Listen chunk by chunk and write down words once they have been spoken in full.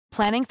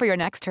Planning for your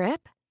next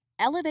trip?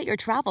 Elevate your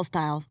travel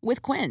style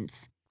with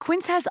Quince.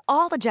 Quince has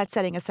all the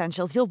jet-setting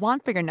essentials you'll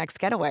want for your next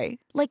getaway,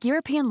 like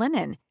European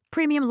linen,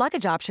 premium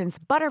luggage options,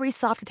 buttery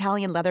soft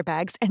Italian leather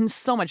bags, and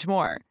so much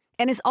more.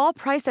 And is all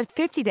priced at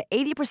 50 to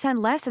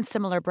 80% less than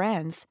similar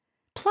brands.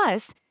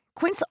 Plus,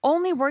 Quince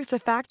only works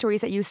with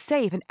factories that use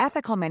safe and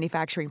ethical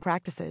manufacturing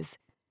practices.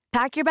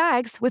 Pack your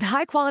bags with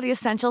high-quality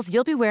essentials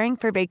you'll be wearing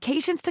for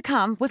vacations to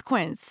come with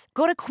Quince.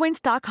 Go to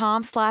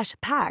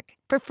quince.com/pack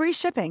for free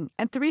shipping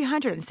and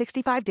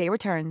 365-day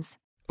returns.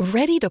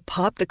 Ready to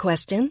pop the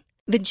question?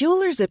 The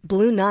jewelers at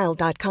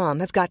BlueNile.com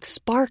have got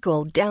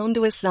sparkle down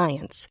to a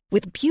science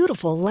with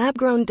beautiful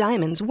lab-grown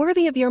diamonds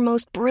worthy of your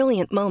most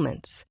brilliant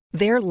moments.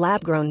 Their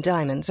lab-grown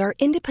diamonds are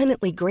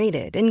independently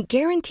graded and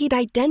guaranteed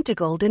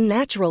identical to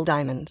natural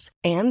diamonds,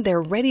 and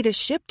they're ready to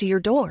ship to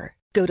your door.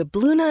 Go to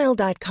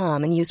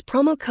BlueNile.com and use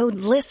promo code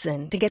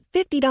LISTEN to get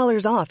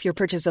 $50 off your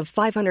purchase of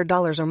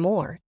 $500 or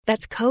more.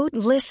 That's code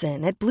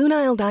LISTEN at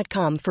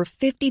BlueNile.com for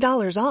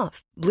 $50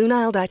 off.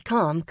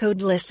 BlueNile.com,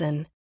 code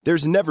LISTEN.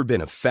 There's never been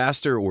a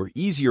faster or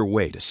easier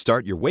way to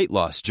start your weight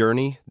loss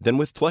journey than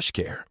with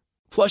PlushCare.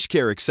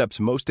 PlushCare accepts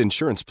most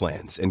insurance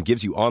plans and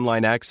gives you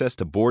online access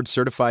to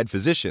board-certified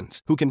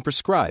physicians who can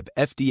prescribe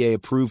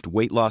FDA-approved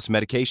weight loss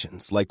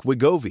medications like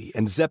Wegovy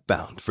and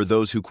Zepbound for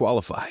those who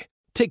qualify.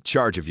 Take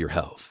charge of your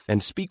health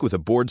and speak with a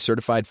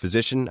board-certified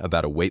physician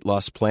about a weight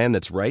loss plan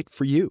that's right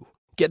for you.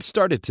 Get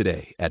started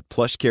today at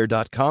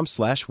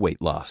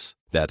plushcare.com/weight loss.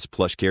 That's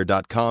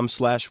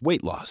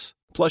plushcare.com/weight loss.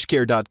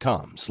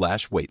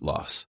 plushcare.com/weight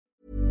loss.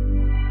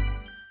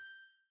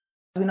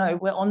 We know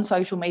we're on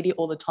social media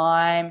all the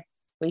time.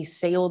 We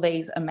see all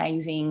these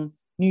amazing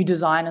new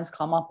designers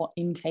come up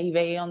in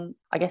TV,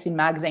 I guess in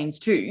magazines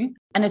too.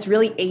 And it's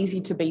really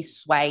easy to be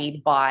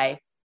swayed by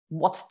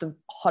what's the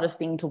hottest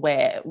thing to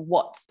wear,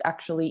 what's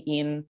actually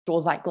in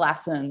stores like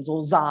Glassons or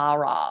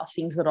Zara,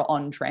 things that are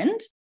on trend.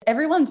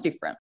 Everyone's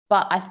different.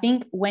 But I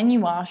think when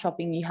you are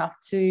shopping, you have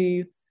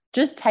to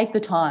just take the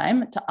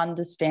time to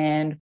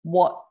understand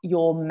what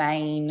your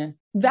main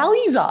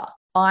values are.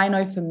 I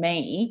know for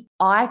me,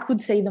 I could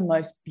see the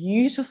most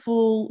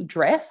beautiful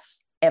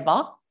dress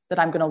ever that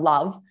I'm going to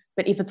love,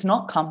 but if it's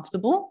not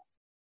comfortable,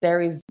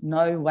 there is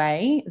no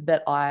way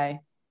that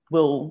I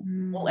will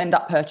end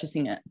up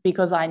purchasing it,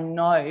 because I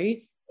know,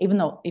 even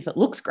though if it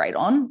looks great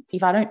on,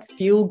 if I don't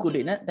feel good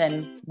in it,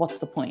 then what's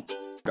the point?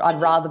 I'd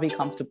rather be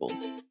comfortable.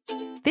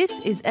 This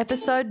is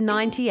episode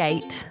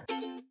 98.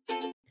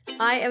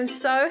 I am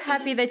so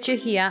happy that you're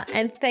here,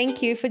 and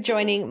thank you for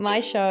joining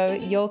my show,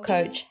 your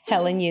coach,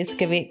 Helen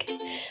Yuskovic.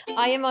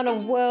 I am on a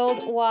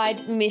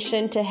worldwide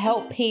mission to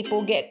help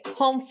people get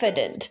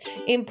confident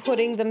in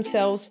putting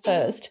themselves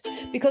first,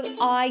 because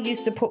I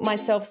used to put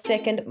myself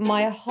second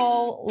my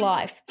whole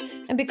life.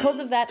 And because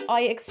of that,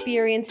 I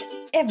experienced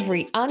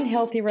every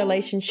unhealthy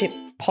relationship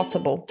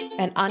possible.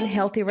 An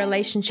unhealthy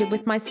relationship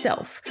with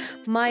myself,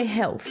 my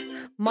health,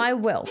 my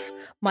wealth,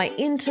 my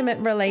intimate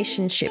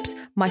relationships,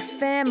 my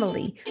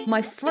family,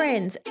 my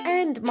friends,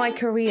 and my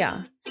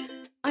career.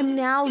 I'm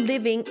now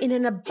living in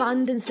an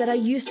abundance that I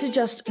used to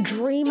just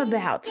dream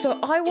about. So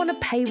I want to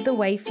pave the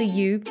way for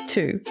you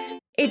too.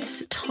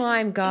 It's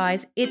time,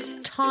 guys. It's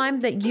time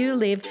that you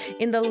live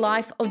in the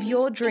life of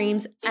your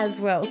dreams as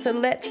well. So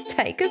let's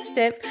take a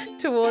step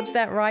towards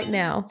that right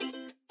now.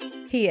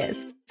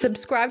 P.S.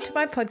 Subscribe to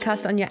my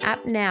podcast on your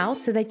app now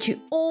so that you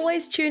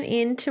always tune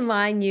in to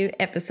my new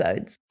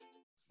episodes.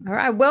 All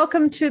right,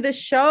 welcome to the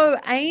show,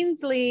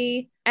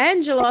 Ainsley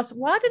Angelos.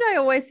 Why did I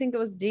always think it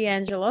was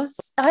D'Angelos?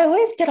 I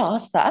always get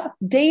asked that.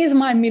 D is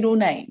my middle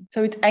name.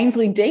 So it's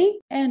Ainsley D.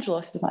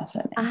 Angelos is my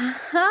surname.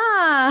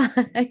 Aha.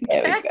 Okay.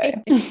 There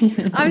we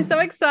go. I'm so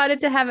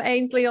excited to have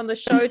Ainsley on the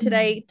show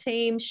today,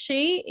 team.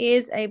 She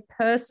is a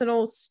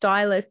personal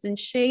stylist and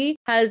she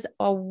has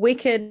a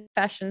wicked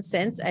fashion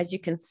sense, as you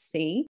can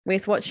see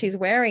with what she's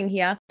wearing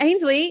here.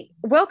 Ainsley,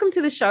 welcome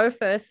to the show,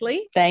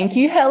 firstly. Thank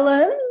you,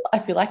 Helen. I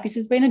feel like this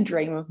has been a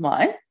dream of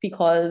mine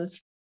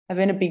because I've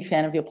been a big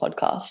fan of your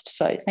podcast.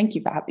 So thank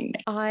you for having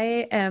me.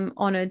 I am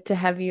honored to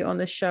have you on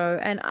the show.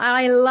 And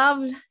I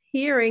love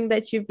hearing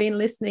that you've been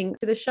listening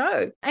to the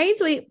show.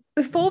 Ainsley,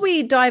 before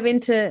we dive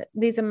into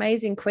these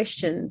amazing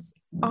questions,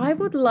 I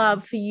would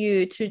love for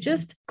you to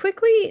just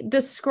quickly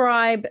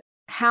describe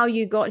how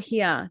you got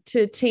here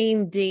to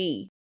Team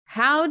D.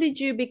 How did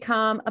you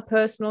become a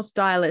personal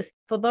stylist?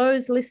 For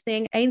those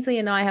listening, Ainsley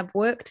and I have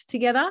worked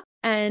together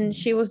and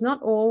she was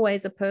not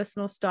always a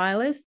personal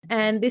stylist.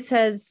 And this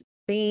has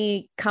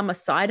become a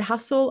side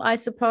hustle, I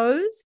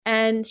suppose,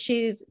 and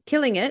she's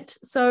killing it.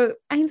 So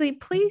Ainsley,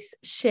 please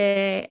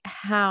share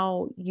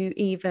how you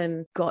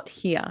even got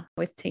here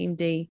with Team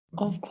D.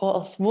 Of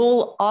course.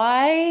 Well,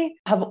 I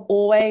have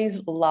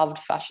always loved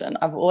fashion.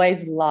 I've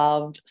always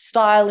loved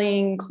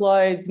styling,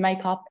 clothes,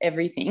 makeup,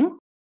 everything.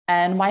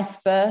 And my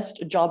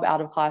first job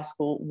out of high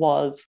school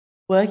was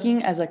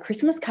working as a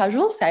Christmas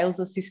casual sales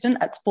assistant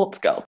at Sports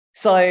Girl.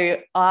 So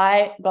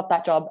I got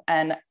that job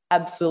and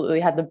absolutely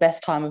had the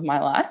best time of my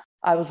life.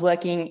 I was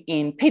working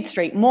in Pitt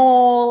Street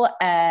Mall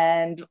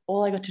and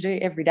all I got to do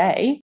every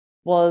day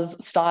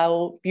was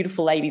style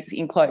beautiful ladies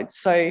in clothes.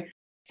 So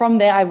from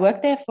there, I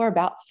worked there for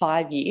about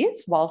 5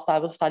 years whilst I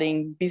was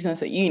studying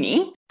business at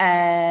uni,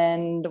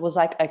 and was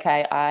like,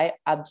 okay, I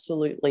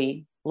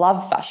absolutely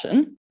love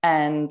fashion.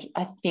 And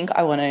I think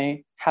I want to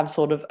have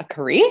sort of a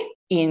career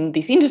in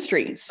this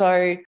industry.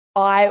 So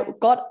I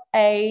got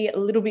a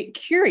little bit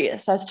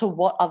curious as to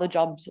what other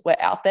jobs were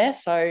out there.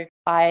 So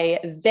I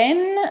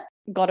then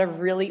got a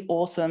really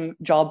awesome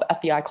job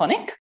at The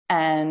Iconic.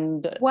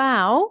 And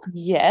wow.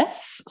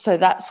 Yes. So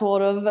that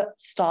sort of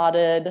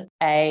started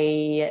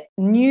a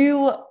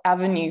new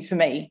avenue for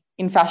me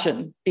in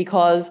fashion,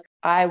 because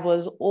I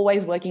was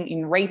always working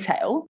in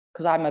retail,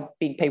 because I'm a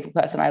big people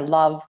person. I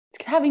love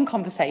having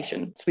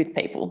conversations with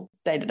people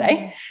day to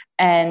day.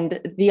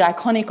 And The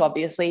Iconic,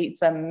 obviously,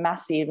 it's a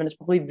massive, and it's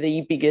probably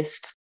the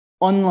biggest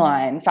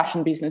online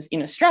fashion business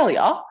in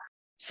Australia.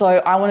 So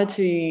I wanted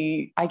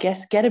to, I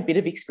guess, get a bit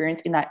of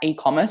experience in that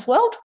e-commerce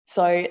world.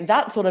 So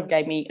that sort of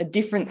gave me a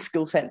different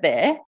skill set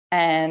there.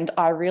 And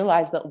I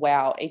realized that,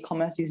 wow,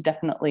 e-commerce is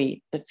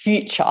definitely the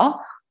future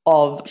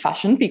of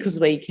fashion, because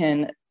we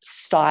can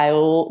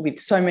style with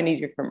so many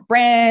different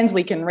brands.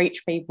 We can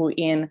reach people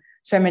in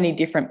so many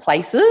different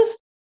places.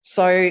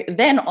 So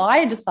then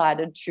I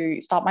decided to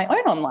start my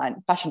own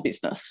online fashion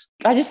business.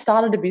 I just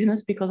started a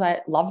business because I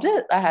loved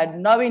it. I had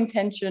no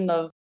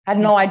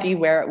idea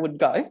where it would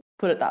go,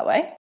 put it that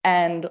way,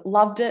 and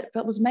loved it,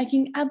 but was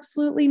making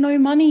absolutely no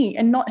money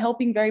and not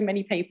helping very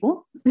many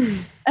people.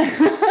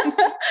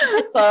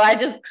 So I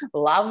just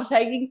love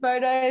taking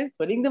photos,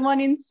 putting them on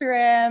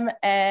Instagram,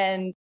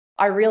 and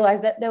I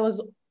realized that there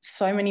was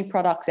so many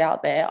products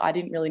out there. I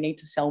didn't really need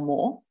to sell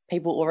more.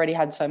 People already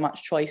had so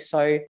much choice.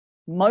 So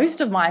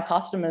most of my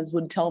customers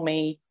would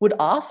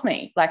ask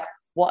me, like,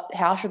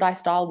 how should I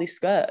style this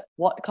skirt?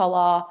 What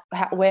color?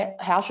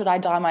 How should I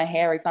dye my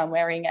hair if I'm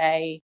wearing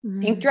a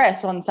pink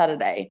dress on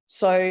Saturday?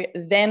 So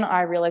then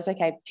I realized,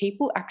 okay,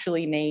 people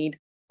actually need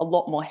a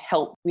lot more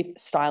help with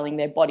styling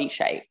their body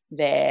shape,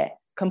 their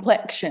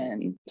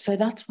complexion. So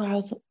that's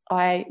why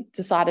I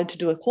decided to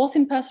do a course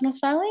in personal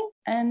styling,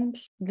 and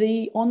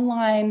the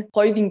online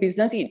clothing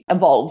business, it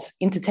evolved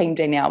into Team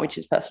D now, which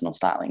is personal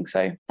styling.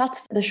 So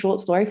that's the short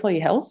story for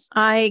you, Hels.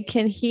 I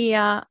can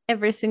hear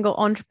every single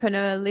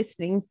entrepreneur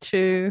listening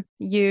to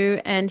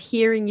you and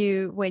hearing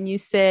you when you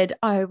said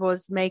I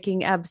was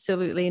making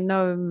absolutely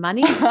no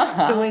money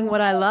doing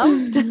what I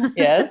loved.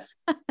 Yes.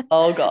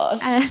 Oh gosh.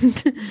 And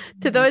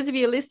to those of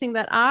you listening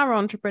that are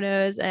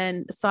entrepreneurs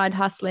and side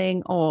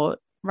hustling or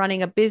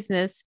running a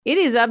business, it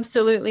is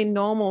absolutely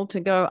normal to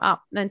go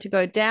up and to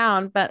go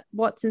down. But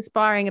what's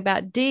inspiring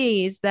about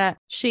Dee is that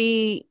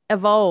she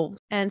evolved.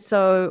 And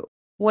so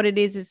what it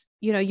is,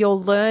 you're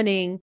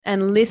learning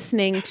and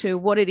listening to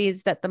what it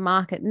is that the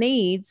market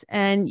needs.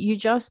 And you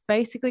just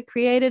basically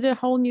created a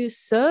whole new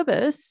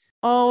service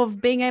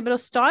of being able to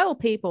style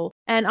people.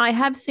 And I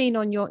have seen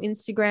on your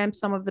Instagram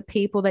some of the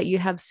people that you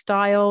have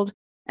styled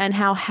and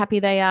how happy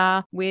they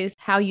are with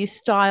how you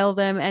style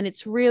them. And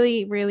it's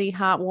really, really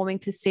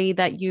heartwarming to see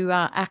that you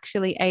are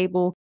actually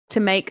able to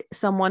make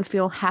someone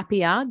feel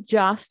happier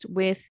just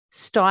with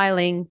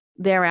styling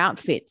their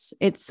outfits.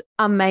 It's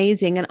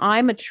amazing. And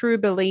I'm a true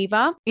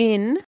believer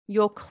in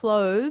your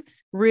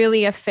clothes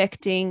really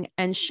affecting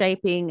and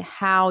shaping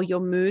how your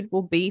mood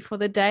will be for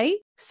the day.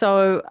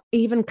 So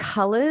even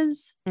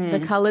colors, the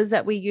colors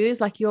that we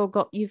use, like you've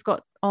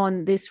got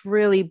on this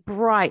really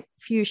bright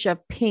fuchsia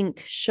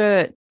pink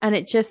shirt, and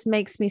it just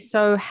makes me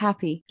so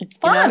happy. It's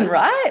fun,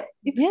 right?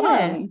 It's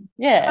fun.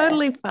 Yeah.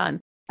 Totally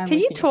fun. Can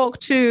you talk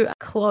to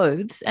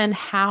clothes and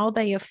how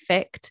they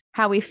affect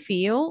how we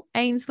feel,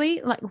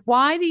 Ainsley? Like,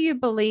 why do you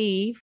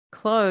believe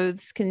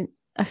clothes can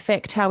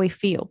affect how we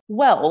feel?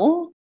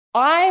 Well,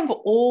 I've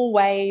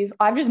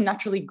just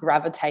naturally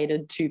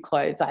gravitated to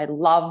clothes. I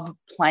love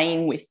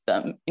playing with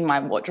them in my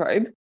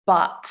wardrobe,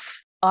 but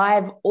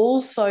I've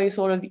also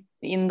sort of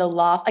in the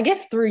last, I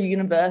guess through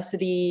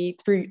university,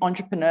 through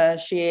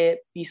entrepreneurship,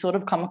 you sort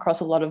of come across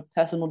a lot of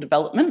personal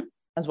development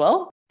as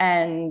well.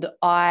 And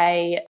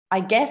I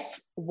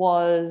guess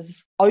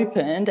was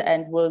opened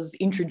and was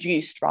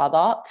introduced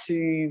rather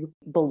to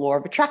the law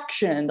of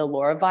attraction, the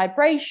law of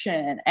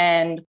vibration.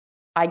 And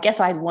I guess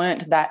I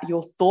learned that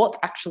your thoughts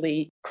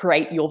actually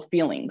create your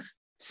feelings.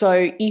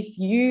 So if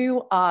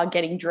you are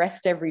getting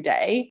dressed every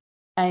day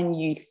and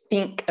you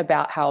think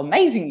about how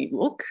amazing you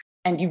look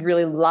and you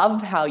really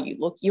love how you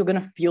look, you're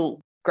going to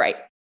feel great,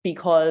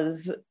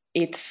 because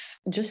it's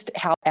just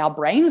how our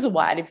brains are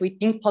wired. If we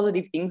think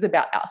positive things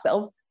about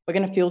ourselves, we're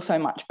going to feel so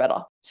much better.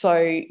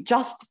 So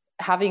just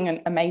having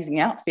an amazing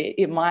outfit,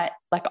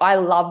 I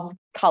love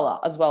color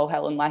as well,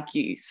 Helen, like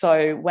you.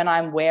 So when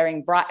I'm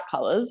wearing bright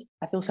colors,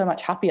 I feel so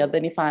much happier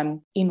than if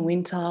I'm in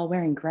winter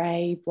wearing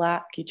gray,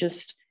 black.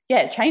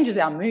 It changes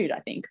our mood, I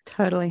think.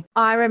 Totally.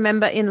 I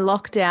remember in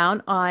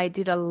lockdown, I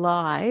did a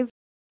live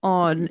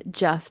on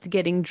just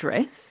getting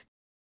dressed.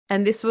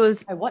 And this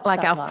was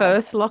like our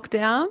first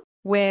lockdown,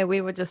 where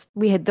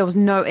there was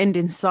no end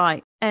in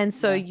sight. And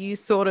so you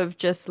sort of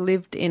just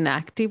lived in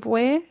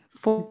activewear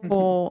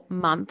for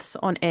months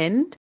on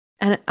end.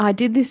 And I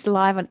did this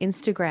live on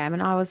Instagram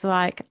and I was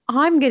like,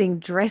 I'm getting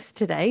dressed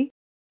today.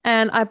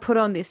 And I put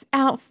on this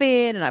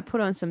outfit and I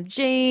put on some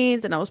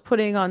jeans and I was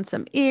putting on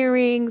some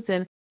earrings,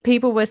 and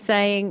people were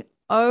saying,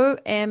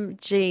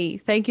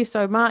 OMG, thank you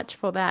so much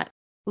for that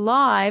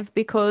live,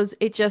 because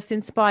it just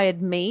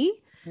inspired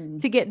me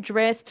to get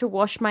dressed, to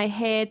wash my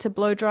hair, to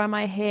blow dry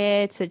my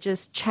hair, to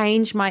just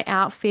change my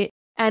outfit.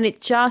 And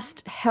it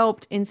just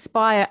helped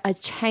inspire a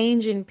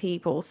change in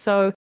people.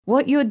 So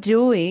what you're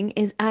doing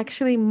is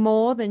actually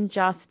more than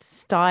just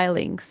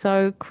styling.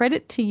 So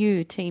credit to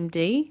you, Team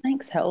D.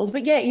 Thanks, Hells.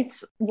 But yeah,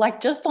 it's like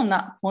just on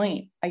that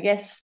point, I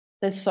guess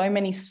there's so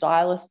many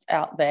stylists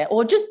out there,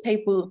 or just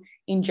people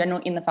in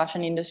general in the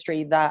fashion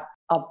industry, that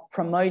are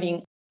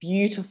promoting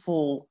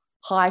beautiful,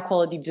 high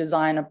quality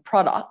designer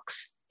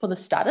products for the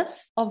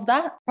status of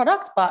that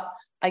product. But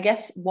I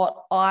guess what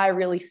I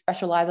really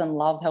specialize and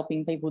love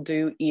helping people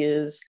do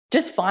is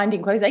just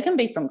finding clothes. They can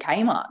be from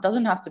Kmart,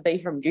 doesn't have to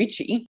be from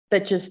Gucci,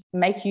 that just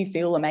make you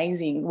feel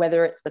amazing,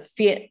 whether it's the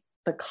fit,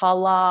 the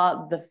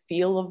color, the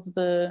feel of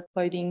the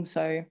clothing.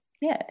 So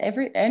yeah,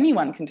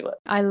 anyone can do it.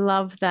 I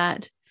love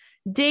that.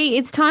 D,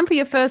 it's time for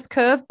your first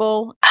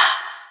curveball.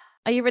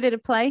 Are you ready to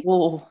play?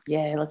 Oh,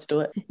 yeah, let's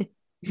do it.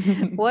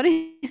 What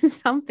is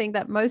something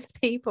that most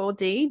people,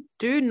 D,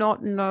 do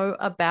not know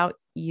about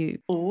you?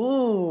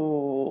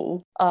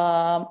 Ooh,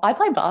 I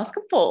play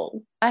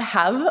basketball. I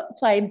have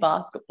played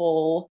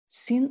basketball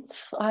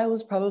since I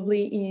was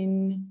probably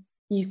in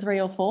year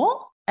 3 or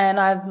 4, and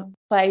I've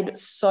played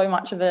so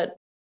much of it,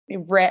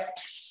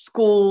 reps,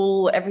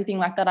 school, everything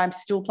like that. I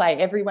still play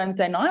every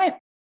Wednesday night.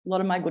 A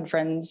lot of my good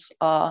friends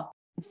are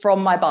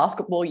from my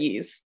basketball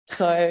years.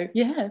 So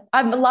yeah,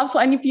 I love.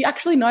 And if you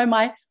actually know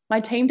my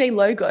Team D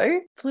logo,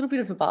 it's a little bit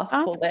of a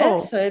basketball there.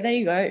 So there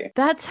you go.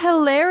 That's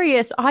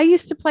hilarious. I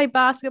used to play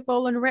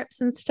basketball and reps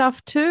and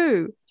stuff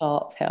too.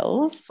 Stop,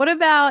 Hells. What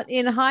about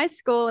in high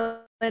school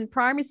and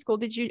primary school?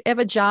 Did you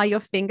ever jar your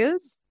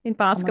fingers in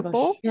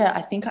basketball? Yeah,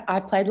 I think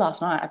I played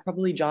last night. I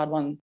probably jarred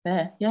one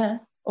there. Yeah,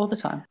 all the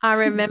time. I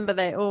remember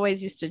they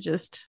always used to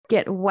just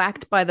get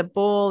whacked by the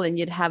ball and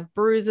you'd have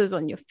bruises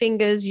on your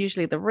fingers,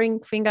 usually the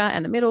ring finger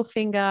and the middle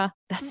finger.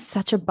 That's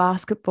such a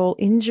basketball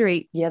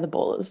injury. Yeah, the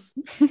ballers.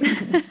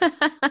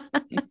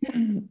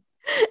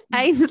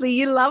 Ainsley,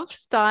 you love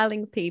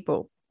styling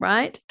people,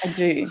 right? I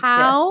do.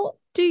 How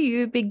do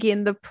you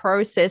begin the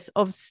process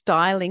of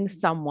styling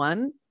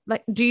someone?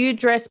 Like, do you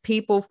dress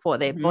people for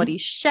their body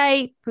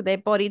shape, for their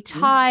body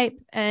type?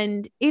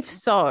 And if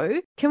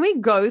so, can we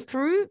go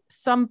through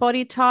some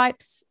body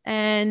types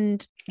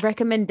and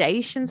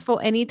recommendations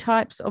for any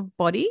types of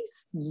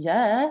bodies?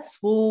 Yes.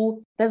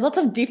 Well, there's lots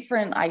of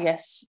different, I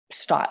guess,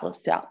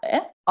 stylists out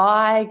there.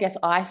 I guess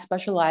I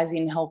specialize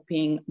in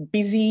helping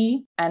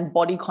busy and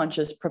body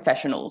conscious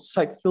professionals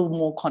so feel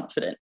more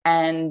confident.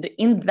 And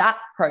in that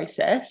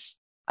process,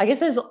 I guess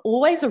there's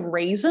always a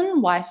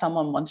reason why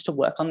someone wants to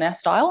work on their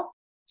style.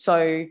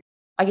 So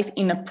I guess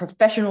in a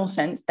professional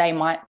sense, they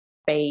might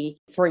be,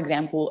 for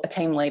example, a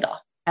team leader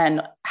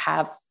and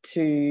have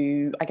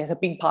to, I guess a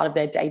big part of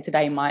their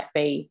day-to-day might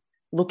be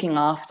looking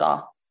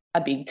after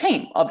a big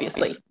team,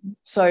 obviously.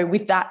 So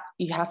with that,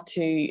 you have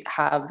to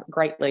have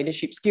great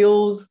leadership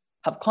skills,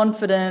 have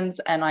confidence,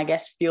 and I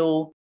guess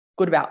feel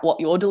good about what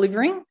you're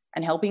delivering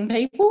and helping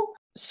people.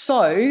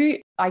 So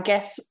I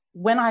guess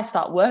when I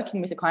start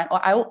working with a client,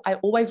 I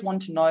always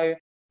want to know,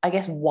 I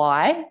guess,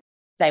 why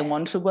they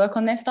want to work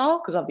on their style,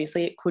 because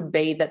obviously it could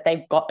be that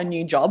they've got a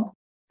new job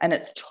and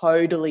it's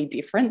totally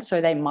different. So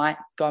they might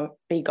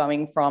be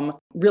going from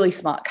really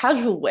smart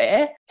casual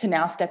wear to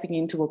now stepping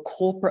into a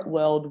corporate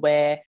world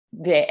where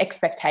their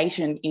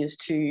expectation is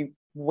to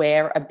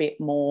wear a bit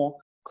more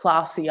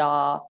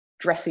classier,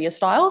 dressier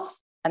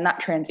styles. And that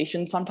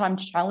transition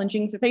sometimes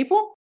challenging for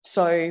people.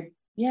 So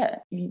yeah,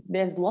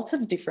 there's lots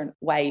of different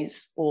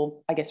ways,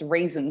 or I guess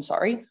reasons,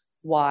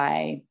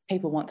 why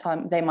people want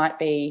time. They might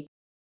be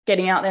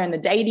getting out there in the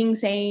dating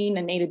scene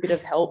and need a bit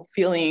of help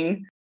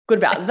feeling good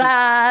about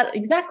that.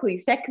 Exactly.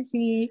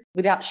 Sexy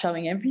without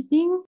showing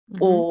everything.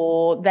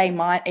 Or they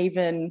might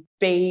even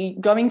be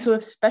going to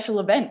a special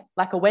event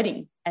like a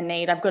wedding and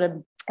I've got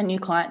a new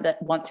client that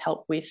wants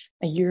help with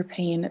a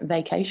European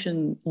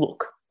vacation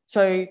look.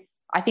 So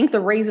I think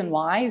the reason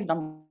why is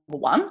number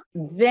one.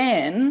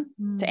 Then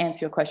to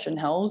answer your question,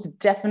 Hells,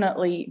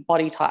 definitely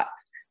body type.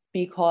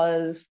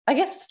 Because I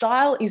guess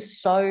style is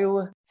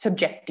so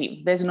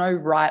subjective. There's no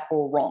right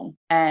or wrong.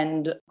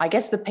 And I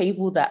guess the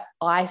people that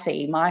I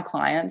see, my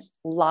clients,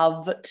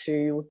 love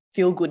to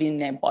feel good in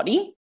their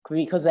body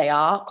because they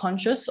are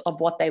conscious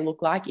of what they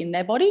look like in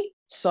their body.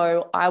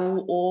 So I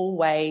will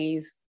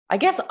always, I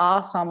guess,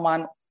 ask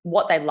someone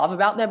what they love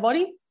about their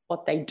body,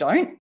 what they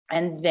don't,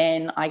 and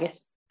then I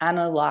guess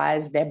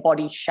analyze their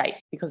body shape,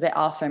 because there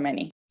are so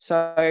many.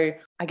 So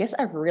I guess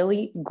a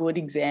really good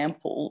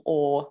example,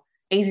 or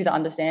easy to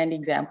understand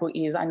example,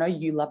 is I know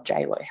you love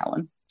J-Lo,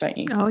 Helen, don't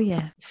you? Oh,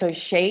 yeah. So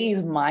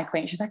she's my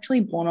queen. She's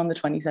actually born on the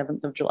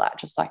 27th of July,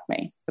 just like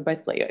me. We're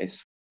both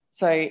Leos.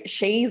 So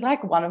she's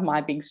like one of my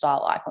big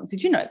style icons.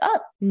 Did you know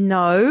that?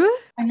 No.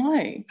 I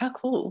know. How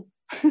cool.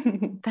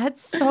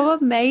 That's so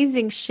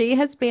amazing. She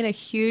has been a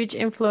huge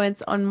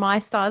influence on my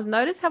styles.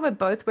 Notice how we're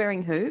both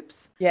wearing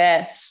hoops?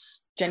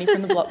 Yes. Jenny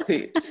from the Block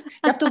Hoops. You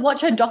have to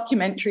watch her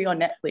documentary on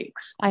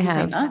Netflix. I have.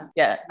 You seen that?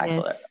 Yeah, I saw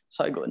it. Yes.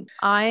 So good.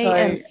 I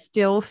am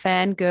still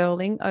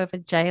fangirling over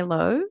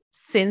J-Lo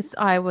since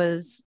I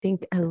was, I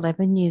think,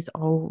 11 years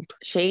old.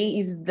 She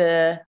is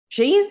the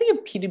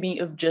epitome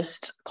of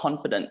just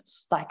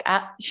confidence. Like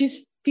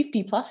she's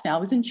 50 plus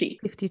now, isn't she?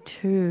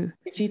 52.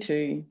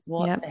 52.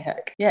 What Yep. the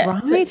heck? Yeah.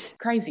 Right? So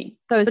crazy.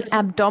 Those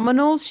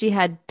abdominals, she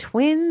had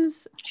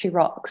twins. She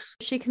rocks.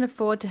 She can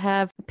afford to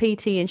have a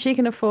PT and she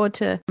can afford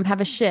to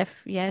have a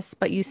chef, yes,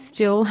 but you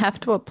still have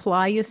to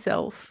apply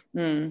yourself.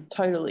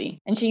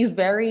 Totally. And she's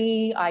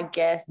very, I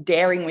guess,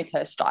 daring with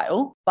her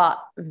style, but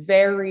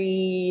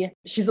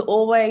she's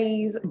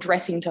always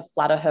dressing to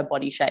flatter her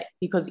body shape.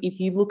 Because if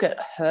you look at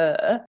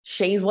her,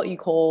 she's what you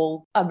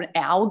call an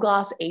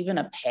hourglass, even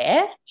a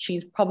pear.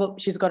 She's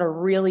got a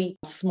really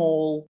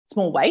small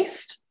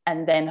waist.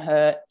 And then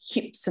her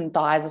hips and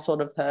thighs are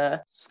sort of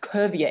her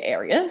curvier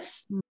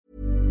areas.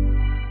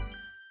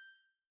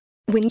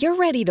 When you're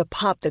ready to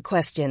pop the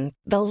question,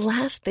 the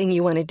last thing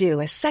you want to do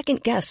is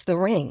second-guess the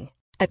ring.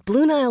 At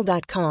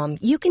BlueNile.com,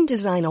 you can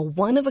design a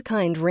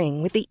one-of-a-kind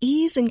ring with the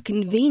ease and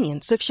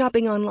convenience of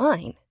shopping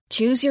online.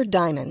 Choose your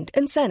diamond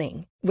and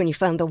setting. When you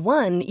find the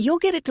one, you'll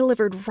get it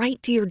delivered right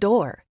to your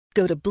door.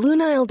 Go to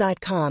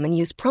BlueNile.com and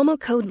use promo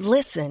code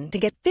LISTEN to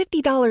get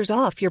 $50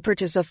 off your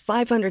purchase of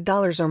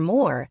 $500 or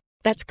more.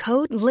 That's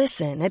code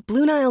LISTEN at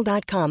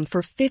BlueNile.com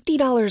for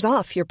 $50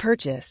 off your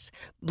purchase.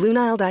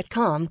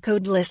 BlueNile.com,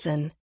 code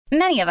LISTEN.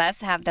 Many of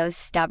us have those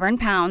stubborn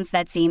pounds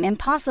that seem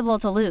impossible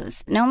to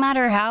lose, no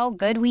matter how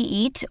good we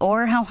eat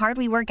or how hard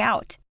we work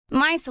out.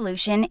 My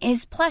solution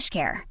is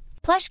PlushCare.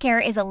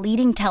 PlushCare is a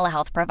leading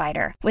telehealth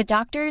provider with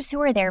doctors who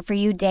are there for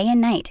you day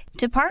and night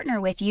to partner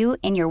with you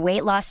in your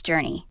weight loss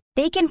journey.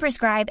 They can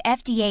prescribe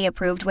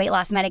FDA-approved weight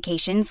loss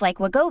medications like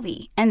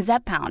Wegovy and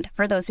Zepbound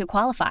for those who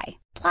qualify.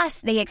 Plus,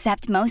 they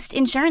accept most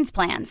insurance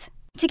plans.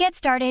 To get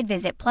started,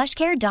 visit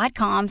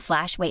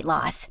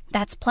plushcare.com/weightloss.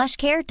 That's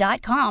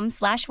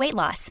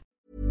plushcare.com/weightloss.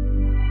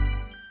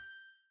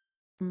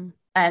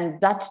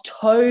 And that's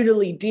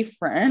totally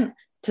different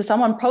to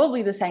someone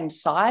probably the same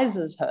size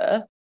as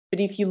her.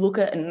 But if you look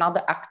at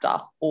another actor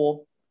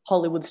or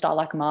Hollywood star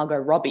like Margot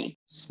Robbie,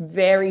 it's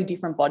very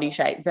different body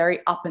shape,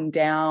 very up and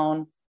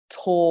down,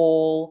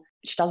 tall.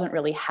 She doesn't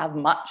really have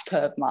much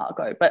curve,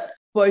 Margot, but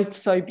both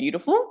so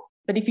beautiful.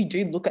 But if you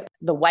do look at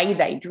the way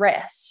they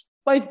dress,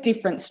 both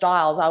different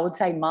styles, I would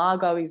say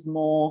Margot she's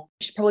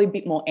probably a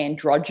bit more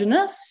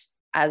androgynous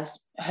as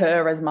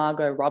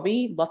Margot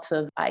Robbie. Lots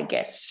of, I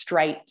guess,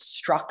 straight,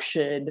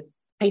 structured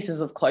pieces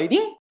of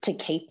clothing to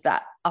keep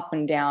that up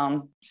and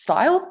down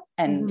style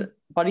and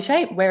body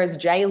shape. Whereas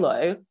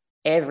J-Lo,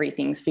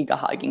 everything's figure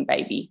hugging,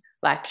 baby.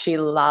 Like she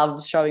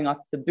loves showing off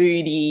the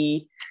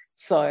booty.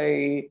 So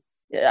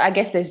I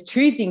guess there's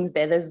two things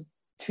there. There's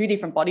two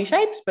different body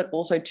shapes, but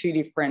also two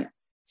different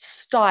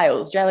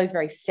styles. J-Lo's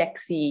very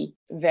sexy,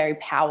 very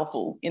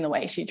powerful in the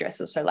way she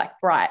dresses. So like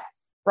bright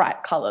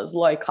colors,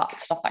 low cut,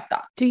 stuff like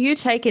that. Do you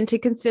take into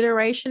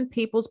consideration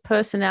people's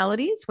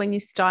personalities when you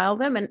style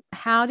them? And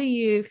how do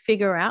you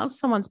figure out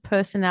someone's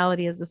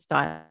personality as a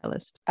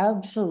stylist?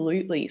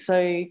 Absolutely.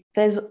 So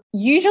there's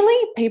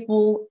usually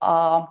people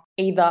are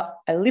either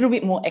a little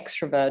bit more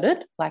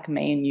extroverted, like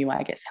me and you,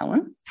 I guess,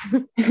 Helen,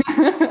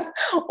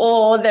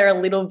 or they're a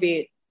little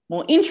bit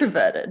more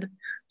introverted.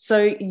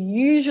 So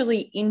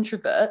usually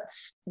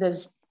introverts,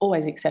 there's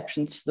always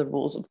exceptions to the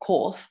rules, of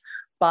course,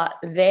 but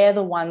they're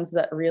the ones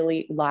that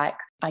really like,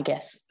 I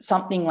guess,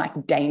 something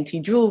like dainty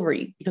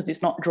jewelry because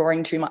it's not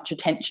drawing too much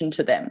attention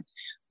to them.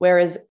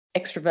 Whereas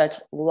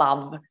extroverts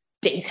love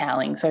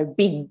detailing, so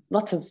big,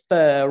 lots of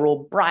fur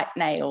or bright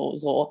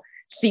nails or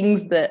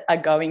things that are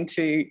going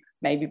to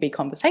maybe be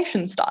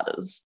conversation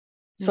starters.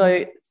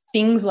 So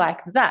things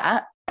like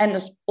that.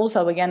 And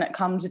also, again, it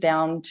comes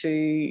down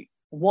to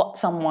what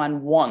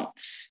someone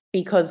wants,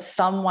 because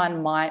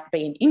someone might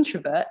be an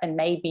introvert and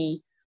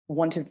maybe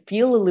want to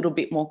feel a little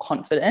bit more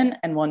confident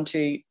and want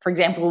to, for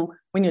example,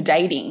 when you're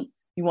dating,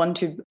 you want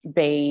to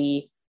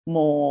be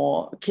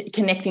more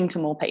connecting to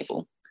more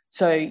people.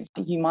 So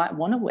you might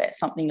want to wear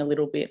something a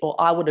little bit, or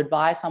I would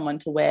advise someone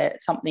to wear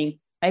something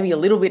maybe a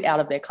little bit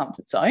out of their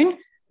comfort zone,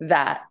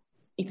 that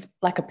it's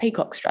like a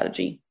peacock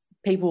strategy.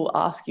 People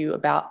ask you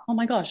about, oh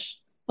my gosh,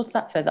 what's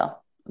that feather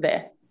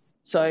there?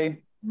 So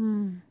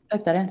I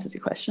hope that answers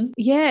your question.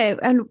 Yeah.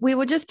 And we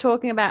were just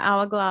talking about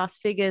hourglass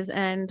figures,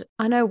 and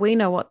I know we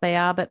know what they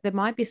are, but there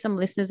might be some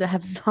listeners that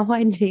have no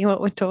idea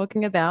what we're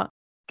talking about.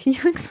 Can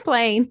you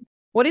explain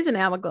what is an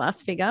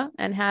hourglass figure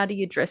and how do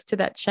you dress to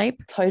that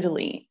shape?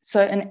 Totally.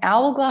 So an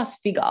hourglass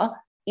figure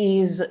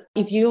is,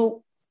 if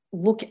you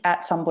look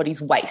at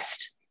somebody's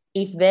waist,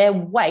 if their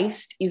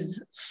waist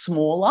is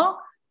smaller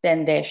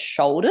than their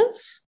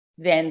shoulders,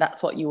 then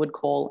that's what you would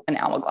call an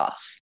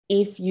hourglass.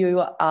 If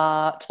you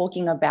are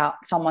talking about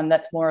someone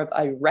that's more of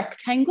a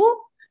rectangle,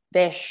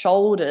 their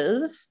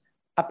shoulders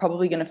are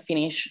probably going to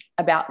finish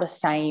about the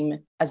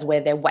same as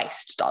where their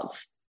waist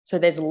does. So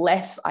there's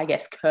less, I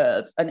guess,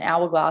 curve. An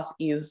hourglass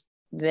is,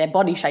 their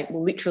body shape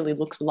literally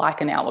looks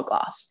like an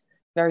hourglass,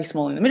 very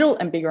small in the middle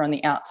and bigger on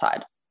the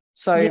outside.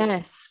 So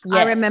yes.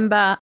 I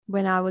remember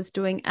when I was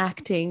doing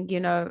acting, you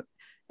know,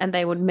 and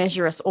they would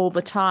measure us all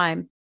the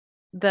time.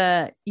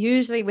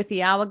 Usually with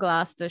the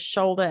hourglass, the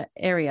shoulder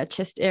area,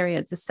 chest area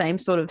is the same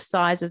sort of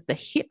size as the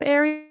hip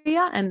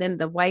area. And then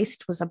the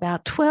waist was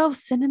about 12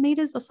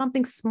 centimeters or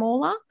something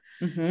smaller.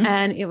 Mm-hmm.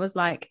 And it was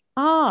like,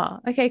 oh,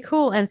 okay,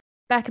 cool. And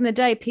back in the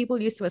day,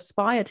 people used to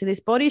aspire to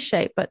this body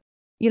shape. But,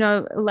 you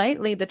know,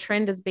 lately the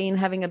trend has been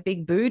having a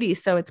big booty.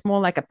 So it's more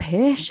like a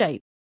pear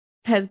shape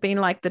has been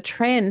like the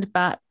trend.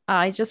 But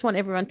I just want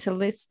everyone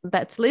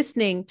that's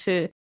listening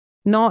to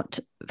not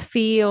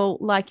feel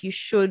like you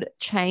should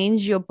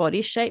change your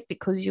body shape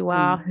because you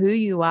are who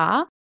you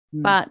are.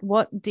 But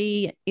what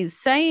Dee is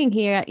saying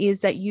here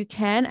is that you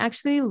can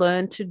actually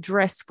learn to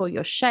dress for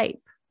your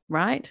shape,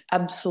 right?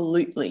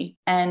 Absolutely.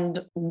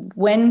 And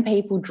when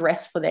people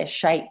dress for their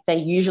shape, they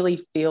usually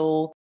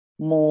feel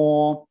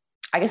more,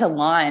 I guess,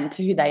 aligned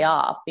to who they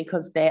are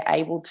because they're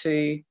able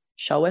to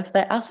show off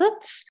their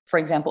assets. For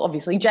example,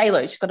 obviously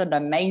J-Lo, she's got an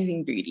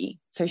amazing booty,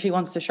 so she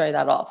wants to show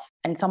that off.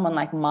 And someone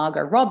like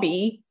Margot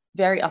Robbie,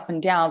 very up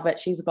and down,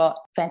 but she's got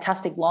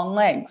fantastic long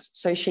legs,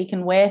 so she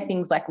can wear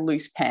things like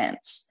loose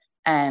pants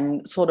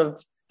and sort of.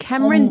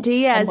 Cameron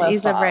Diaz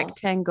is a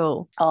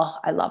rectangle. Oh,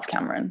 I love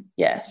Cameron.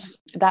 Yes.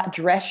 That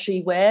dress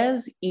she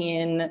wears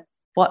in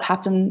what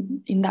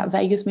happened in that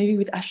Vegas movie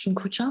with Ashton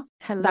Kutcher.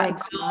 Her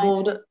legs.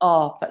 Right?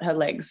 Oh, but her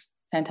legs,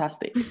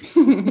 fantastic.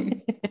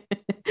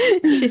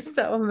 She's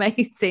so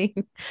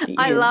amazing.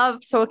 I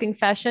love talking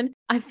fashion.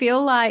 I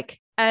feel like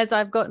as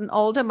I've gotten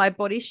older, my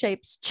body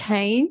shape's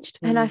changed.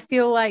 And I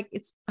feel like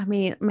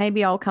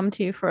maybe I'll come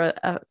to you for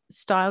a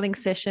styling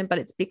session, but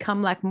it's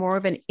become like more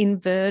of an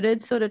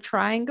inverted sort of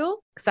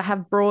triangle because I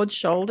have broad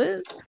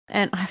shoulders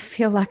and I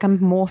feel like I'm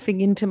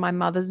morphing into my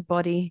mother's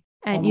body.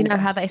 And you know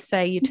how they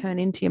say you turn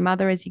into your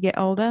mother as you get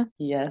older?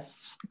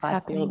 Yes, I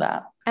feel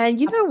that. And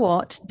you know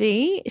what,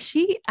 Dee?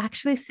 She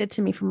actually said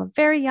to me from a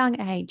very young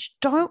age,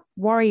 don't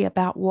worry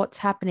about what's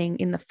happening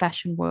in the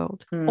fashion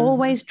world.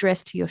 Always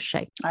dress to your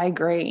shape. I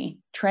agree.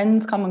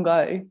 Trends come and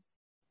go.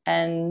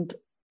 And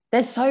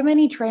there's so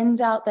many trends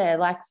out there.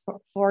 Like,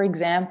 for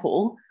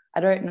example,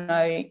 I don't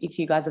know if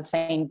you guys have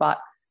seen, but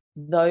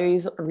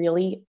those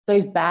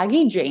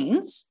baggy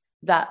jeans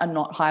that are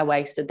not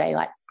high-waisted, they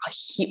like are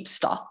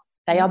hipster.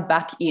 They are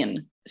back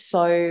in.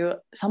 So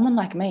someone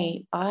like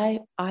me, I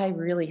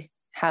really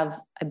have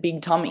a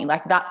big tummy.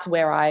 Like that's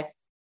where I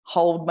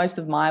hold most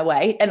of my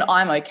weight and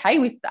I'm okay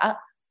with that,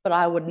 but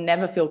I would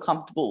never feel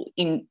comfortable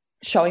in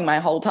showing my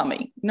whole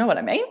tummy. You know what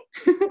I mean?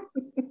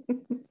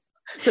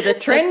 So the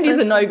trend is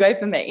a no-go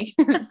for me.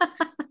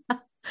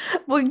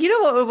 Well, you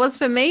know what it was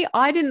for me?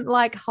 I didn't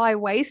like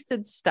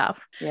high-waisted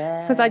stuff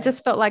because I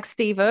just felt like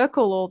Steve Urkel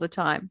all the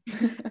time.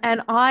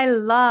 And I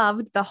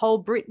loved the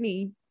whole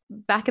Britney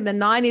back in the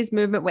 90s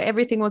movement where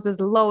everything was as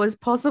low as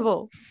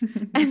possible.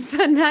 And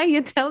so now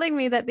you're telling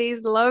me that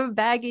these low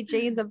baggy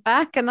jeans are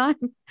back and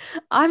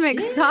I'm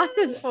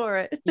excited for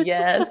it.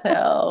 Yes,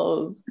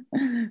 hells.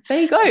 There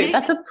you go.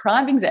 That's a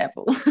prime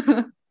example.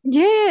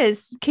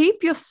 Yes.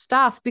 Keep your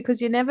stuff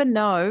because you never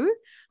know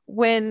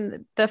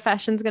when the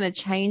fashion's going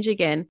to change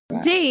again.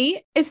 Right.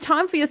 Dee, it's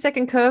time for your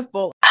second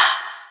curveball.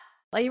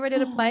 Are you ready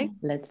to play?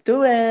 Let's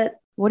do it.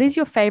 What is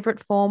your favorite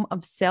form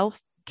of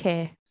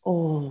self-care?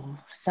 Oh,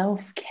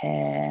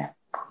 self-care.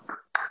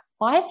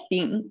 I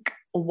think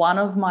one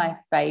of my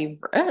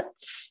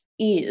favorites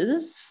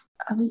is,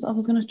 I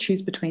was going to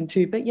choose between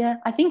two, but yeah,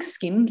 I think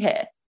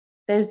skincare.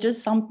 There's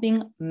just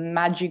something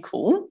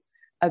magical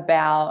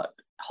about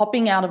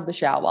hopping out of the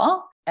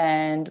shower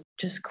and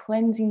just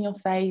cleansing your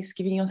face,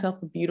 giving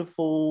yourself a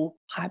beautiful,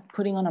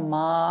 putting on a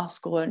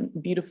mask or a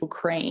beautiful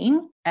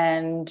cream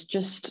and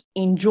just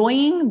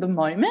enjoying the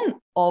moment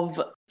of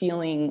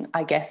feeling,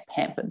 I guess,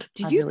 pampered.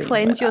 Do you really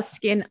cleanse your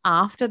skin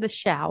after the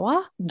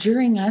shower?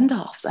 During and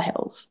after,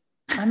 hells.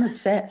 I'm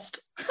obsessed.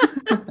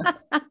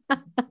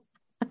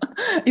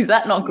 Is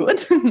that not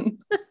good?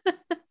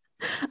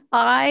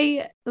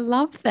 I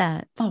love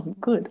that. Oh,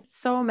 good.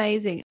 So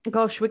amazing.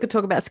 Gosh, we could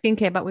talk about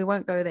skincare, but we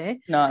won't go there.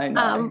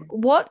 No.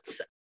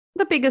 What's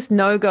the biggest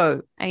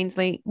no-go,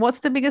 Ainsley? What's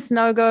the biggest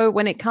no-go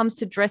when it comes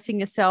to dressing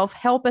yourself?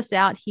 Help us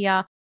out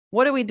here.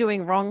 What are we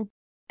doing wrong?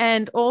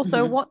 And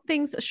also, what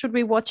things should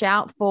we watch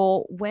out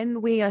for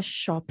when we are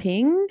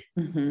shopping?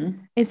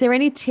 Is there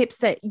any tips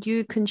that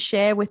you can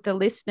share with the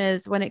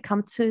listeners when it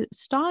comes to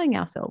styling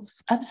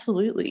ourselves?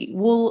 Absolutely.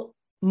 Well,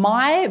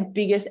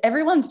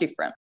 everyone's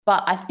different.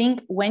 But I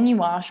think when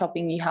you are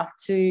shopping, you have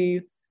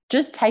to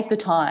just take the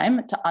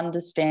time to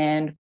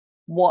understand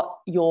what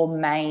your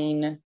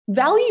main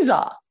values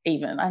are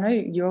even. I know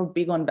you're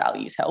big on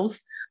values,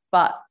 Hells,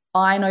 but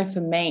I know for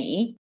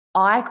me,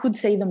 I could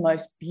see the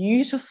most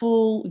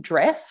beautiful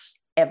dress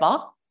ever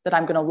that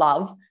I'm going to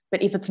love,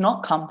 but if it's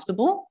not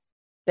comfortable,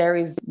 there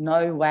is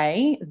no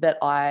way that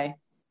I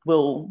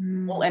will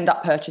end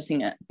up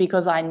purchasing it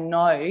because I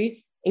know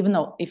even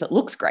though if it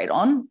looks great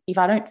on, if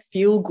I don't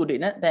feel good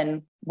in it,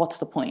 then what's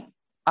the point?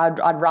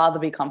 I'd rather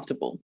be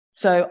comfortable.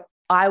 So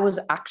I was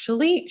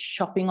actually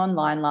shopping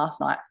online last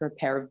night for a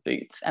pair of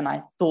boots, and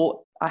I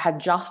thought I had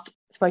just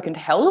spoken to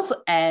Hells,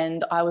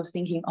 and I was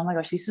thinking, oh my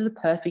gosh, this is a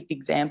perfect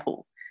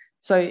example.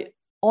 So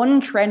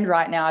on trend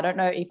right now, I don't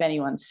know if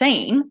anyone's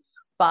seen,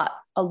 but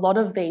a lot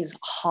of these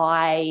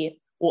high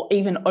or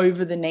even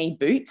over the knee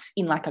boots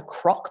in like a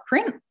croc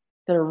print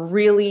that are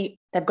really,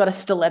 they've got a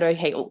stiletto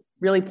heel,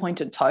 really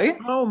pointed toe.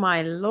 Oh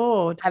my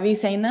Lord. Have you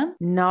seen them?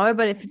 No,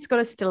 but if it's got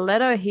a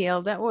stiletto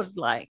heel, that would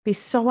like be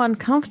so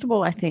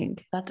uncomfortable, I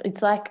think.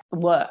 It's like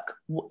work.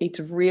 It's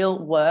real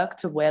work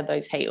to wear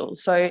those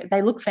heels. So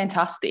they look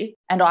fantastic.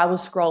 And I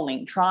was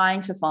scrolling,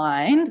 trying to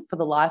find for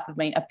the life of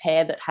me a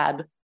pair that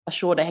had a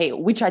shorter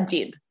heel, which I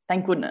did,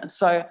 thank goodness.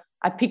 So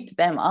I picked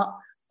them up,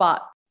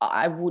 but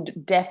I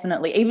would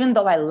definitely, even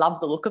though I love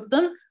the look of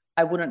them,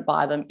 I wouldn't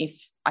buy them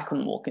if I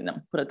couldn't walk in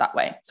them, put it that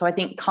way. So I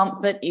think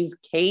comfort is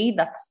key.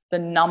 That's the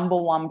number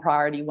one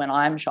priority when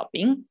I'm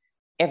shopping.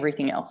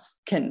 Everything else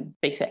can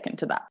be second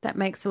to that. That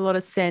makes a lot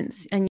of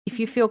sense. And if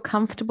you feel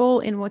comfortable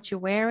in what you're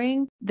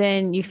wearing,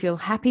 then you feel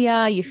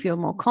happier, you feel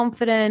more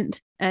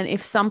confident. And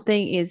if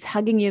something is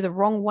hugging you the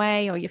wrong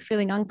way, or you're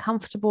feeling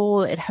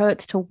uncomfortable, it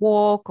hurts to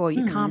walk, or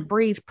you can't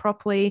breathe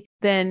properly,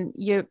 then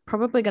you're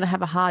probably going to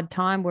have a hard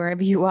time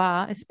wherever you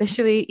are,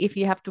 especially if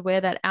you have to wear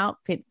that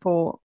outfit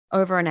for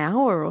over an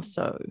hour or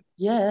so.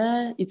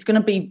 Yeah,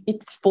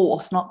 it's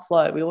force, not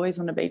flow. We always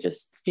want to be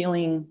just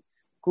feeling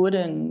good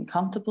and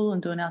comfortable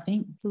and doing our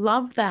thing.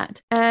 Love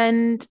that.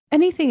 And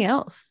anything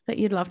else that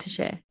you'd love to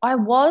share? I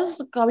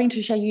was going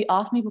to share, you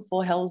asked me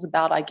before, Hells,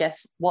 about, I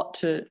guess,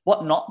 what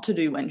not to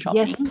do when shopping.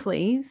 Yes,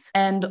 please.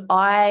 And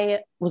I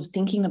was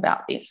thinking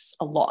about this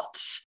a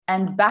lot.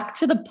 And back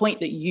to the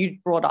point that you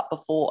brought up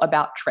before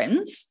about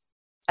trends,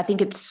 I think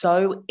it's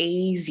so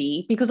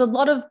easy because a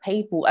lot of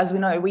people, as we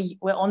know,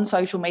 we're on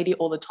social media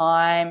all the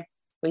time.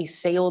 We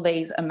see all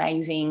these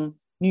amazing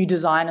new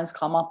designers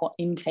come up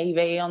in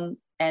TV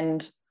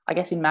and I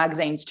guess in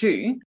magazines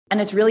too.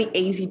 And it's really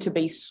easy to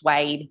be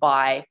swayed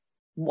by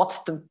what's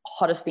the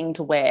hottest thing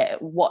to wear,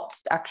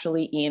 what's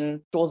actually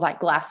in stores like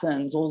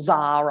Glassons or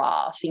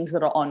Zara, things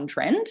that are on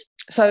trend.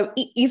 So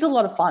it is a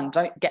lot of fun.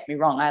 Don't get me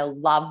wrong. I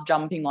love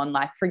jumping on,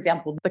 like, for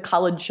example, the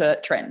coloured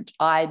shirt trend.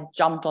 I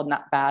jumped on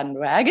that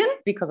bandwagon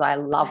because I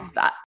love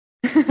that.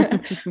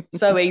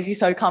 So easy,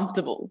 so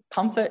comfortable.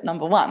 Comfort,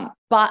 number one.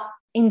 But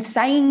in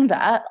saying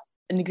that,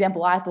 an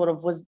example I thought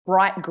of was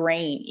bright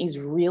green is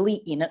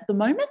really in at the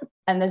moment.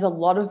 And there's a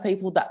lot of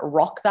people that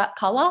rock that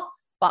colour.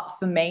 But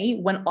for me,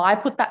 when I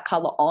put that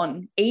colour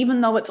on,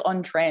 even though it's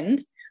on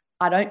trend,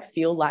 I don't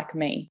feel like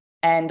me.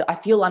 And I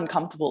feel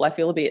uncomfortable. I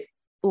feel a bit,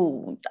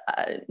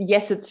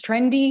 yes, it's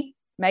trendy.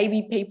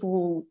 Maybe people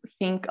will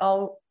think,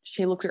 oh,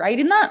 she looks great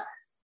in that.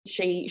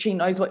 She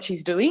knows what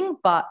she's doing.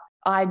 But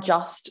I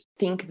just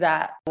think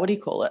that,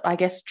 I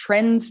guess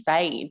trends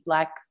fade.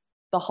 Like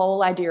the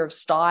whole idea of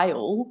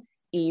style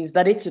is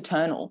that it's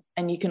eternal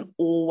and you can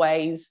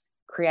always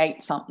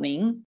create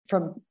something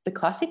from the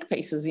classic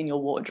pieces in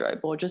your wardrobe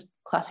or just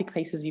classic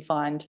pieces you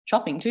find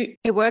shopping too.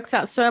 It works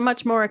out so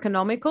much more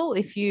economical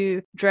if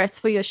you dress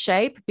for your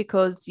shape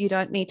because you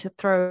don't need to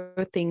throw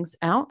things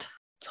out.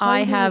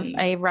 Totally. I have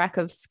a rack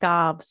of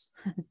scarves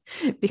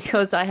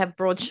because I have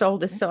broad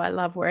shoulders, so I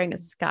love wearing a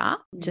scarf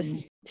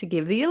just to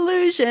give the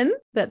illusion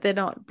that they're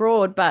not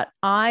broad, but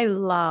I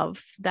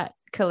love that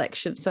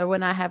collection. So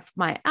when I have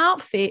my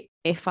outfit,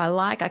 if I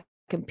like, I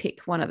can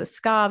pick one of the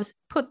scarves,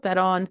 put that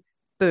on,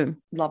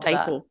 boom, love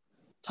staple.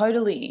 That.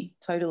 Totally.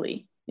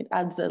 It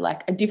adds a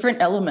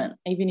different element,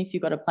 even if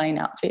you've got a plain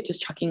outfit,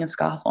 just chucking a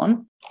scarf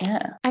on.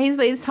 Yeah.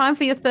 Ainsley, it's time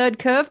for your third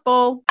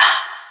curveball.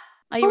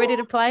 Are you ready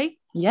to play?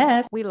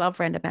 Yes. We love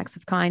random acts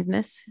of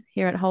kindness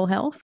here at Whole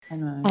Health. I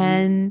know.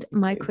 And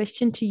my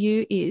question to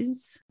you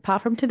is,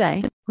 apart from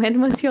today, when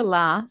was your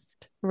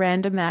last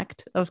random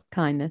act of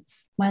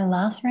kindness? My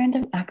last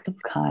random act of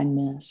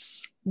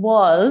kindness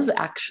was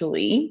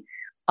actually,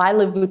 I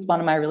live with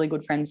one of my really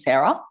good friends,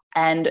 Sarah,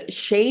 and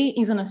she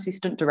is an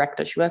assistant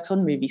director. She works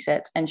on movie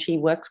sets and she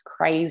works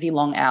crazy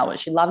long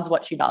hours. She loves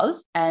what she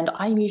does. And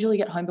I usually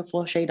get home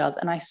before she does.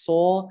 And I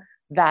saw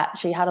that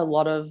she had a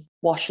lot of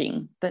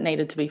washing that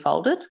needed to be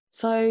folded.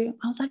 So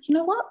I was like, you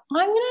know what?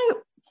 I'm going to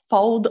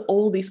fold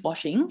all this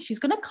washing. She's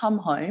going to come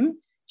home.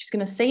 She's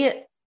going to see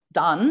it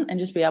done and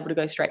just be able to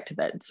go straight to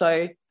bed.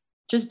 So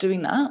just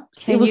doing that.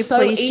 Can you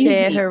please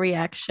share her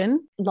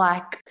reaction?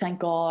 Like, thank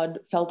God,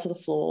 fell to the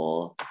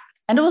floor.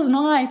 And it was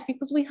nice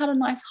because we had a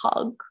nice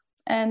hug.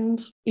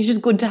 And it's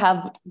just good to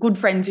have good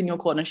friends in your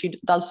corner. She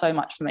does so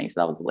much for me.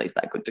 So that was the least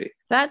I could do.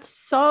 That's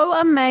so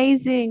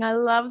amazing. I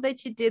love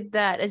that you did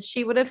that. And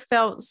she would have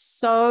felt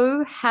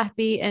so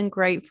happy and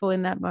grateful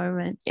in that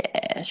moment.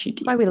 Yeah, she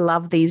did. That's why we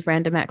love these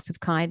random acts of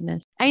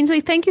kindness.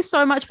 Ainsley, thank you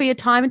so much for your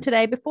time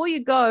today. Before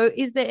you go,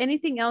 is there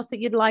anything else that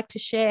you'd like to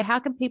share? How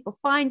can people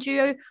find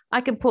you?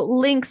 I can put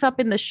links up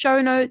in the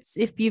show notes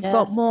if you've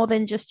got more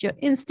than just your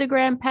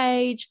Instagram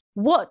page.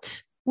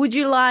 What would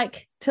you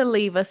like to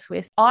leave us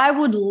with? I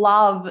would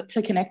love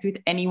to connect with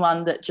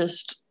anyone that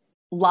just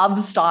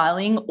loves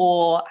styling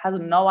or has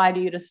no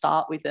idea to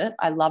start with it,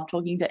 I love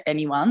talking to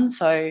anyone.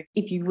 So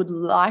if you would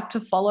like to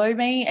follow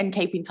me and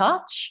keep in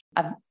touch,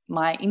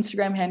 my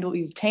Instagram handle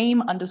is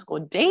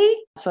team_D.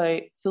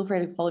 So feel free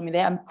to follow me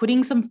there. I'm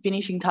putting some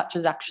finishing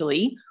touches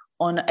actually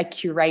on a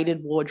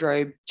curated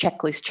wardrobe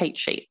checklist cheat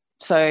sheet.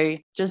 So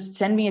just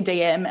send me a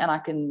DM and I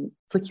can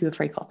flick you a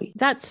free copy.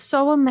 That's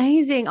so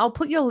amazing. I'll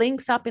put your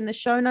links up in the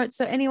show notes.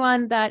 So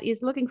anyone that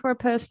is looking for a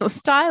personal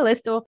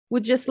stylist or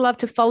would just love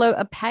to follow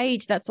a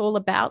page that's all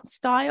about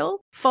style,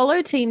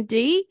 follow Team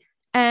D,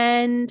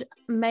 and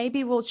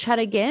maybe we'll chat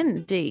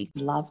again, D.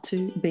 Love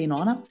to. Be an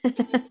honor.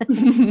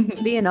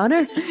 Be an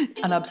honor.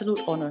 An absolute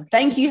honor.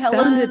 Thank you, Helen.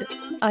 Sounded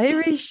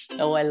Irish.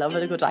 Oh, I love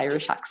it. A good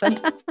Irish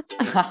accent.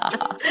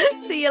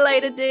 See you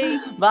later, D.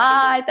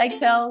 Bye. Thanks,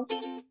 Hels.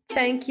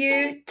 Thank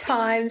you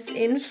times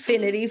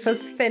infinity for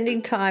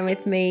spending time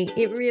with me.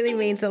 It really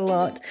means a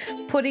lot.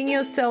 Putting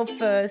yourself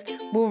first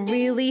will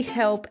really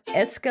help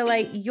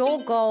escalate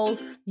your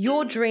goals,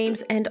 your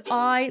dreams, and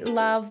I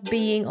love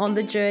being on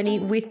the journey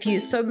with you.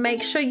 So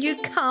make sure you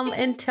come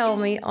and tell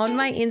me on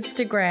my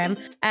Instagram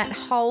at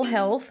Whole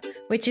Health,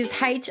 which is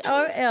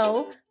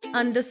HOL_health,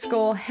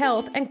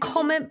 and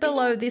comment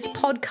below this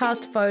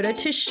podcast photo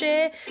to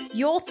share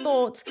your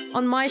thoughts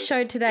on my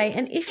show today.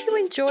 And if you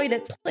enjoyed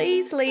it,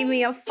 please leave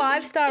me a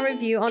 5-star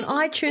review on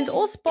iTunes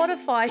or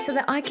Spotify so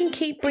that I can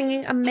keep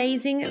bringing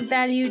amazing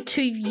value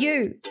to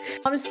you.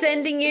 I'm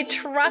sending you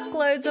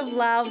truckloads of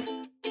love,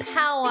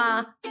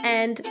 power,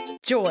 and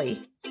joy.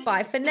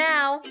 Bye for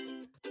now.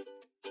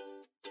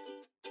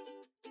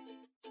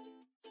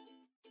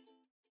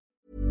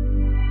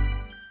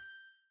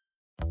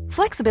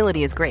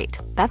 Flexibility is great.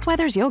 That's why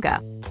there's yoga.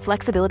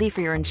 Flexibility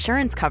for your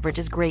insurance coverage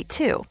is great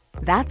too.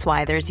 That's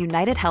why there's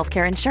United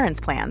Healthcare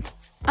Insurance Plans.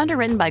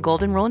 Underwritten by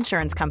Golden Rule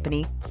Insurance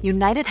Company,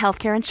 United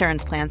Healthcare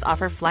Insurance Plans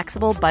offer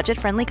flexible,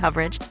 budget-friendly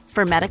coverage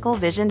for medical,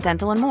 vision,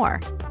 dental, and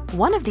more.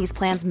 One of these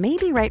plans may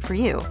be right for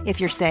you if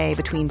you're, say,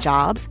 between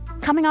jobs,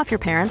 coming off your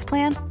parents'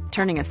 plan,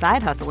 turning a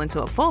side hustle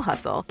into a full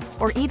hustle,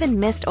 or even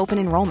missed open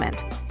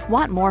enrollment.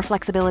 Want more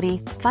flexibility?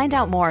 Find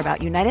out more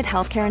about United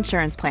Healthcare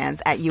Insurance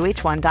Plans at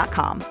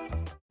uh1.com.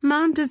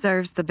 Mom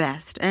deserves the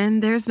best,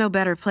 and there's no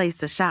better place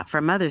to shop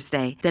for Mother's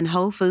Day than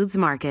Whole Foods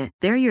Market.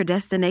 They're your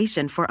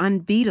destination for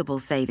unbeatable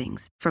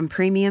savings, from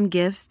premium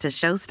gifts to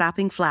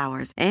show-stopping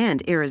flowers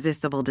and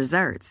irresistible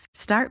desserts.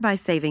 Start by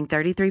saving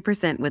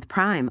 33% with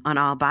Prime on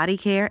all body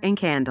care and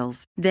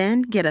candles.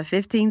 Then get a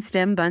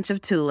 15-stem bunch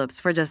of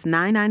tulips for just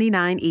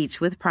 $9.99 each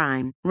with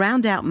Prime.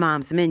 Round out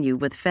Mom's menu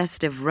with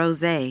festive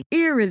rosé,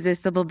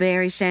 irresistible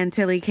berry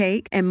chantilly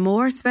cake, and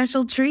more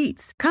special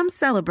treats. Come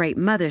celebrate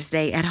Mother's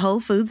Day at Whole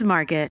Foods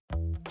Market.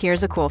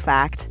 Here's a cool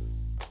fact.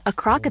 A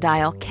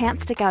crocodile can't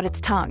stick out its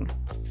tongue.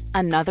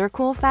 Another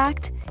cool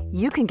fact,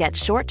 you can get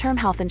short-term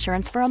health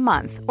insurance for a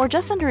month or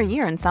just under a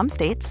year in some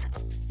states.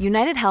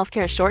 United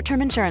Healthcare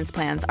short-term insurance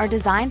plans are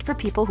designed for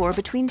people who are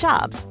between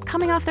jobs,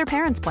 coming off their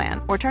parents' plan,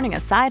 or turning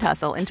a side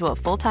hustle into a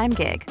full-time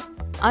gig.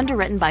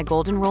 Underwritten by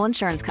Golden Rule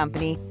Insurance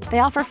Company, they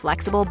offer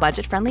flexible,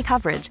 budget-friendly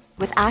coverage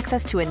with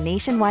access to a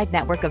nationwide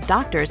network of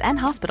doctors and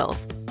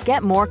hospitals.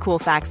 Get more cool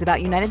facts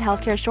about United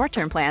Healthcare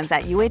short-term plans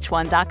at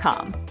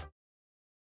uh1.com.